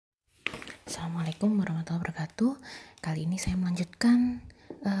Assalamualaikum warahmatullahi wabarakatuh. Kali ini saya melanjutkan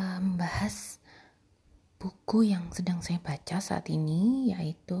membahas buku yang sedang saya baca saat ini,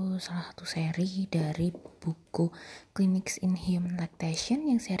 yaitu salah satu seri dari buku Clinics in Human Lactation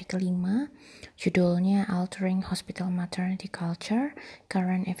yang seri kelima. Judulnya Altering Hospital Maternity Culture,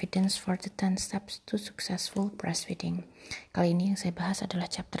 Current Evidence for the 10 Steps to Successful Breastfeeding. Kali ini yang saya bahas adalah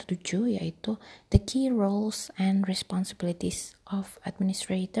chapter 7, yaitu The Key Roles and Responsibilities of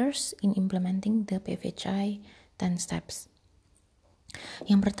Administrators in Implementing the PFHI 10 Steps.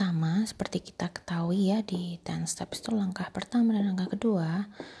 Yang pertama, seperti kita ketahui ya, di 10 steps itu langkah pertama dan langkah kedua.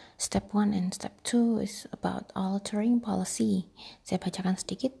 Step 1 and step 2 is about altering policy. Saya bacakan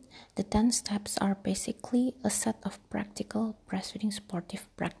sedikit. The 10 steps are basically a set of practical breastfeeding supportive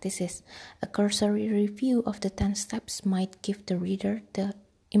practices. A cursory review of the 10 steps might give the reader the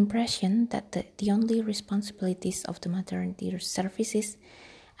impression that the only responsibilities of the maternity services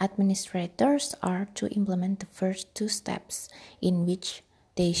administrators are to implement the first 2 steps, in which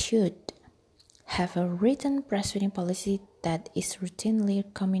they should have a written breastfeeding policy that is routinely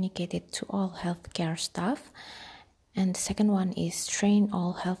communicated to all healthcare staff. And the second one is train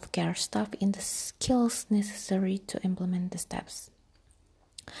all healthcare staff in the skills necessary to implement the steps.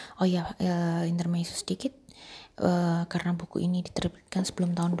 Intermezzo sedikit. Karena buku ini diterbitkan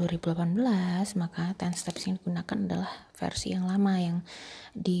sebelum tahun 2018, maka 10 steps yang digunakan adalah versi yang lama yang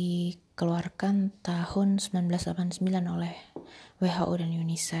dikeluarkan tahun 1989 oleh WHO dan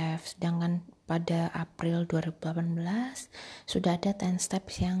UNICEF. Sedangkan pada April 2018 sudah ada 10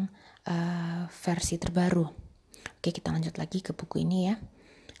 steps yang versi terbaru. Oke, kita lanjut lagi ke buku ini ya.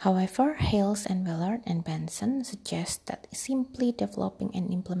 However, Hales and Willard and Benson suggest that simply developing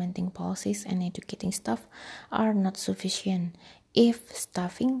and implementing policies and educating staff are not sufficient. If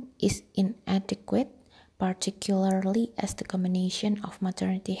staffing is inadequate, particularly as the combination of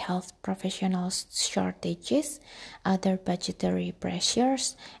maternity health professionals shortages, other budgetary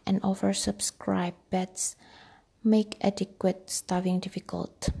pressures, and oversubscribed beds make adequate staffing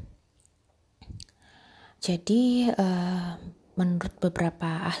difficult. Jadi, menurut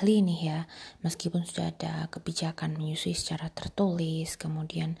beberapa ahli nih ya, meskipun sudah ada kebijakan menyusui secara tertulis,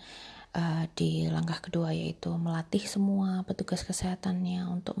 kemudian di langkah kedua yaitu melatih semua petugas kesehatannya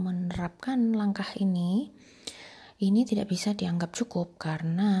untuk menerapkan langkah ini tidak bisa dianggap cukup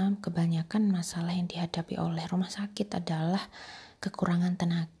karena kebanyakan masalah yang dihadapi oleh rumah sakit adalah kekurangan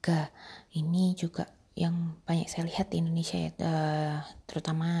tenaga. Ini juga yang banyak saya lihat di Indonesia ya,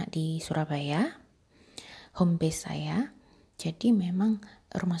 terutama di Surabaya, home base saya. Jadi memang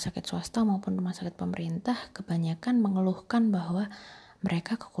rumah sakit swasta maupun rumah sakit pemerintah kebanyakan mengeluhkan bahwa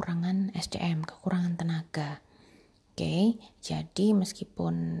mereka kekurangan SDM, kekurangan tenaga. Oke, jadi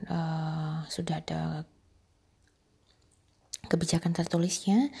meskipun sudah ada kebijakan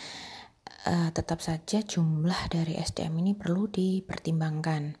tertulisnya, tetap saja jumlah dari SDM ini perlu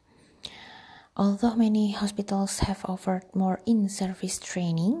dipertimbangkan. Although many hospitals have offered more in-service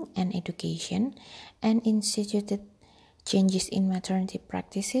training and education and instituted changes in maternity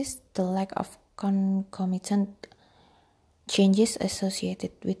practices, the lack of concomitant changes associated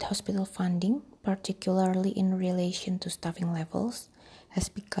with hospital funding, particularly in relation to staffing levels,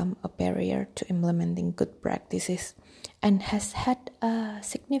 has become a barrier to implementing good practices and has had a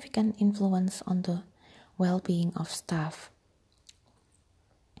significant influence on the well-being of staff.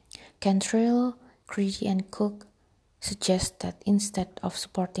 Cantrill, Creedy, and Cook suggest that instead of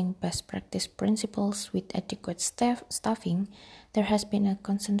supporting best practice principles with adequate staffing, there has been a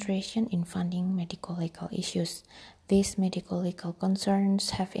concentration in funding medico-legal issues. These medico-legal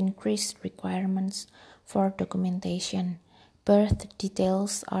concerns have increased requirements for documentation. Birth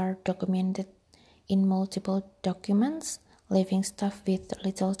details are documented in multiple documents, leaving staff with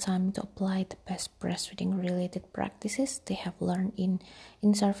little time to apply the best breastfeeding-related practices they have learned in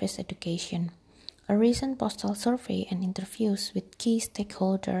in-service education. A recent postal survey and interviews with key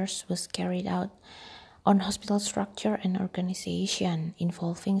stakeholders was carried out on hospital structure and organization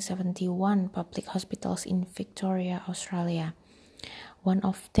involving 71 public hospitals in Victoria, Australia. One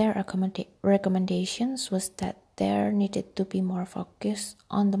of their recommendations was that there needed to be more focus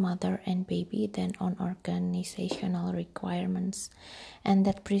on the mother and baby than on organizational requirements, and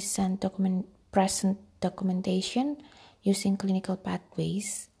that present documentation using clinical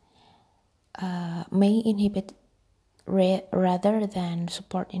pathways may inhibit rather than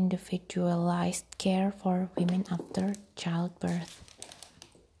support individualized care for women after childbirth.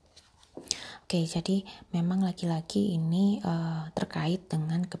 Oke, jadi memang lagi-lagi ini terkait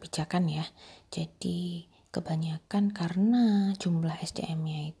dengan kebijakan ya. Jadi kebanyakan karena jumlah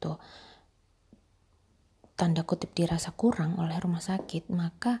SDM-nya itu tanda kutip dirasa kurang oleh rumah sakit,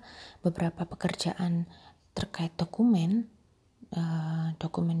 maka beberapa pekerjaan terkait dokumen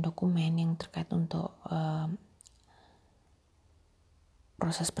yang terkait untuk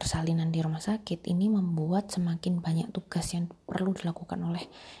proses persalinan di rumah sakit ini membuat semakin banyak tugas yang perlu dilakukan oleh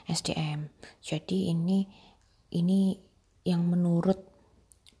SDM. Jadi ini yang menurut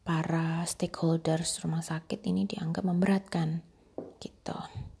para stakeholders rumah sakit ini dianggap memberatkan gitu.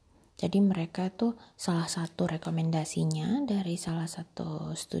 Jadi mereka tuh salah satu rekomendasinya dari salah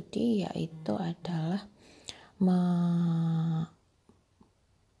satu studi yaitu adalah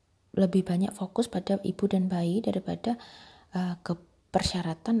lebih banyak fokus pada ibu dan bayi daripada ke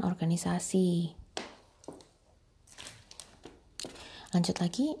persyaratan organisasi. Lanjut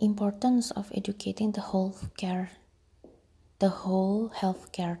lagi, importance of educating the whole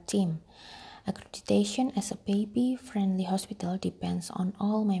healthcare team. Accreditation as a baby-friendly hospital depends on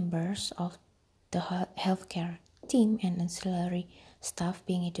all members of the healthcare team and ancillary staff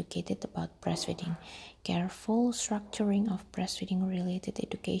being educated about breastfeeding. Careful structuring of breastfeeding-related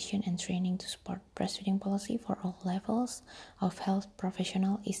education and training to support breastfeeding policy for all levels of health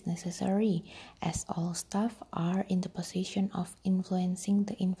professional is necessary, as all staff are in the position of influencing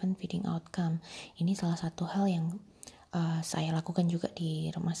the infant feeding outcome. Ini salah satu hal yang saya lakukan juga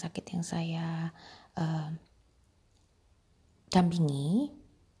di rumah sakit yang saya dampingi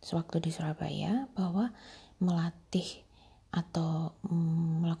sewaktu di Surabaya, bahwa melatih atau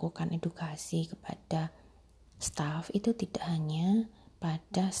melakukan edukasi kepada staf itu tidak hanya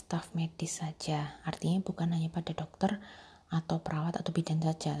pada staf medis saja, artinya bukan hanya pada dokter atau perawat atau bidan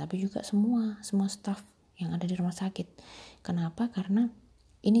saja, tapi juga semua staf yang ada di rumah sakit. Kenapa? Karena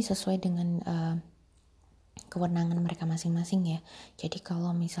ini sesuai dengan kewenangan mereka masing-masing ya. Jadi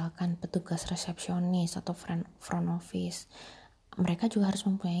kalau misalkan petugas resepsionis atau front office, mereka juga harus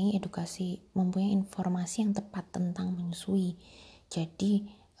mempunyai informasi yang tepat tentang menyusui. Jadi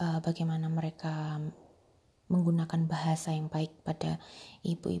bagaimana mereka menggunakan bahasa yang baik pada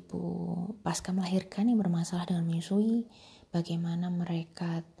ibu-ibu pasca melahirkan yang bermasalah dengan menyusui, bagaimana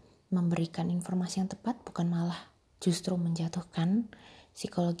mereka memberikan informasi yang tepat, bukan malah justru menjatuhkan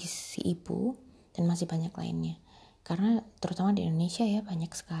psikologis si ibu, dan masih banyak lainnya. Karena terutama di Indonesia ya, banyak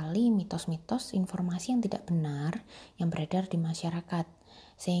sekali mitos-mitos informasi yang tidak benar yang beredar di masyarakat,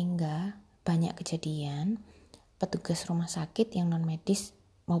 sehingga banyak kejadian petugas rumah sakit yang non medis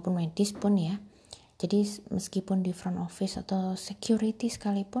maupun medis pun ya, jadi meskipun di front office atau security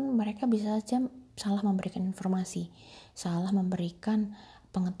sekalipun, mereka bisa saja salah memberikan informasi, salah memberikan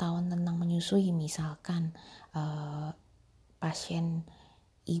pengetahuan tentang menyusui. Misalkan pasien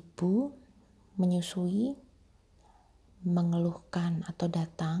ibu menyusui mengeluhkan atau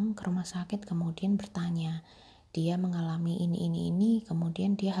datang ke rumah sakit kemudian bertanya, dia mengalami ini,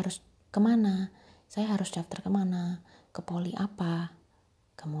 kemudian dia harus kemana, saya harus daftar kemana, ke poli apa,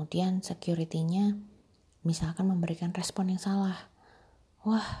 kemudian security-nya misalkan memberikan respon yang salah,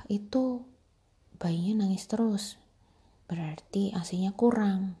 wah itu bayinya nangis terus, berarti ASI-nya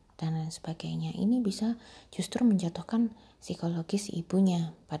kurang, dan lain sebagainya. Ini bisa justru menjatuhkan psikologis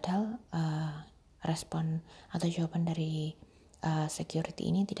ibunya, padahal respon atau jawaban dari security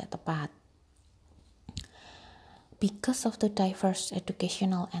ini tidak tepat. Because of the diverse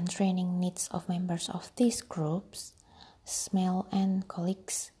educational and training needs of members of these groups, Smell and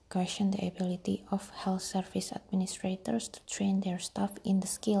colleagues question the ability of health service administrators to train their staff in the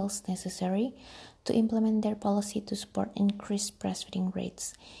skills necessary to implement their policy to support increased breastfeeding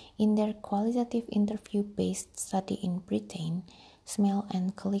rates. In their qualitative interview-based study in Britain, Smell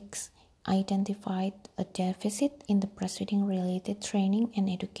and colleagues identified a deficit in the breastfeeding-related training and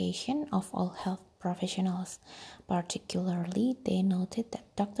education of all health professionals. Particularly, they noted that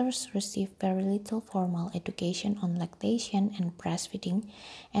doctors receive very little formal education on lactation and breastfeeding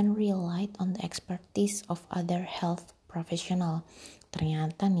and relied on the expertise of other health professional.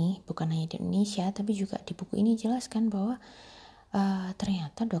 Ternyata nih, bukan hanya di Indonesia, tapi juga di buku ini jelaskan bahwa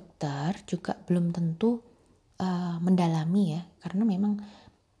ternyata dokter juga belum tentu mendalami ya, karena memang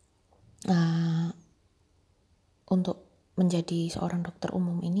untuk menjadi seorang dokter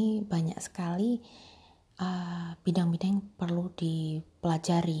umum ini banyak sekali bidang-bidang yang perlu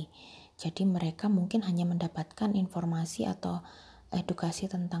dipelajari. Jadi mereka mungkin hanya mendapatkan informasi atau edukasi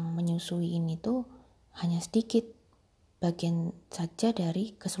tentang menyusui ini tuh hanya sedikit, bagian saja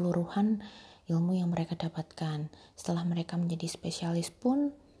dari keseluruhan ilmu yang mereka dapatkan. Setelah mereka menjadi spesialis pun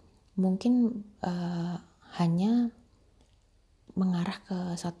mungkin hanya mengarah ke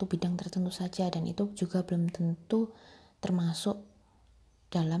satu bidang tertentu saja, dan itu juga belum tentu termasuk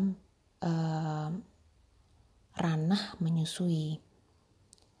dalam ranah menyusui.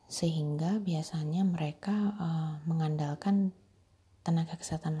 sehingga biasanya mereka mengandalkan tenaga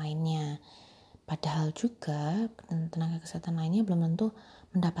kesehatan lainnya. Padahal juga tenaga kesehatan lainnya belum tentu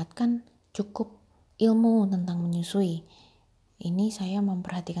mendapatkan cukup ilmu tentang menyusui. Ini saya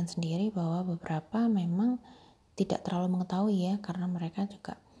memperhatikan sendiri bahwa beberapa memang tidak terlalu mengetahui ya, karena mereka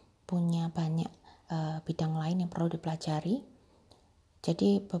juga punya banyak bidang lain yang perlu dipelajari.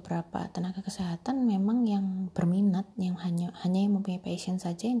 Jadi beberapa tenaga kesehatan memang yang berminat, yang hanya yang mempunyai passion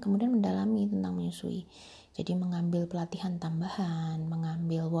saja yang kemudian mendalami tentang menyusui. Jadi mengambil pelatihan tambahan,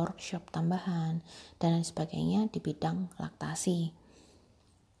 mengambil workshop tambahan, dan lain sebagainya di bidang laktasi.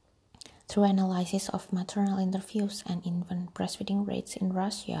 Through analysis of maternal interviews and infant breastfeeding rates in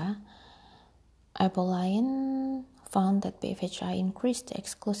Russia, Abolayan found that BFHI increased the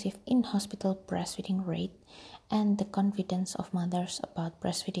exclusive in-hospital breastfeeding rate and the confidence of mothers about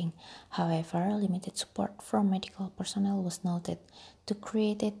breastfeeding. However, limited support from medical personnel was noted. To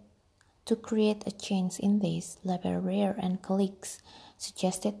create a change in this, Laberriere and colleagues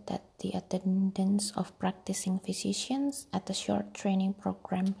suggested that the attendance of practicing physicians at a short training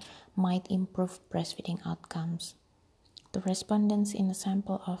program might improve breastfeeding outcomes. The respondents in a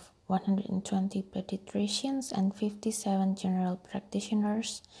sample of 120 pediatricians and 57 general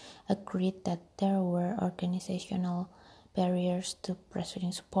practitioners agreed that there were organizational barriers to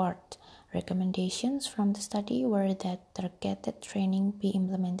breastfeeding support. Recommendations from the study were that targeted training be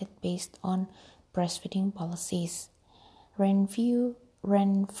implemented based on breastfeeding policies.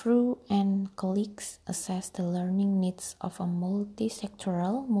 Renfrew and colleagues assessed the learning needs of a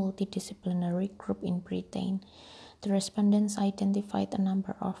multi-sectoral, multidisciplinary group in Britain. The respondents identified a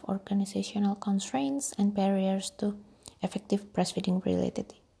number of organizational constraints and barriers to effective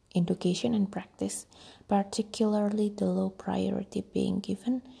breastfeeding-related education and practice, particularly the low priority being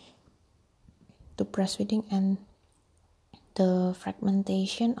given to breastfeeding and the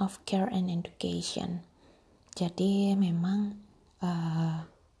fragmentation of care and education. Jadi memang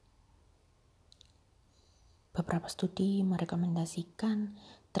beberapa studi merekomendasikan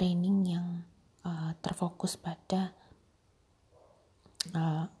training yang terfokus pada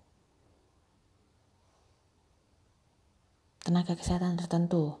tenaga kesehatan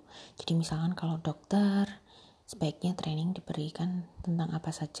tertentu. Jadi misalkan kalau dokter, sebaiknya training diberikan tentang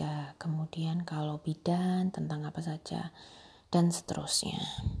apa saja, kemudian kalau bidan tentang apa saja, dan seterusnya.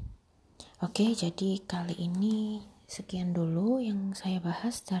 Oke, jadi kali ini sekian dulu yang saya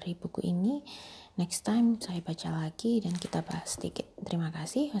bahas dari buku ini. Next time saya baca lagi dan kita bahas sedikit. Terima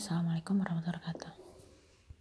kasih. Wassalamualaikum warahmatullahi wabarakatuh.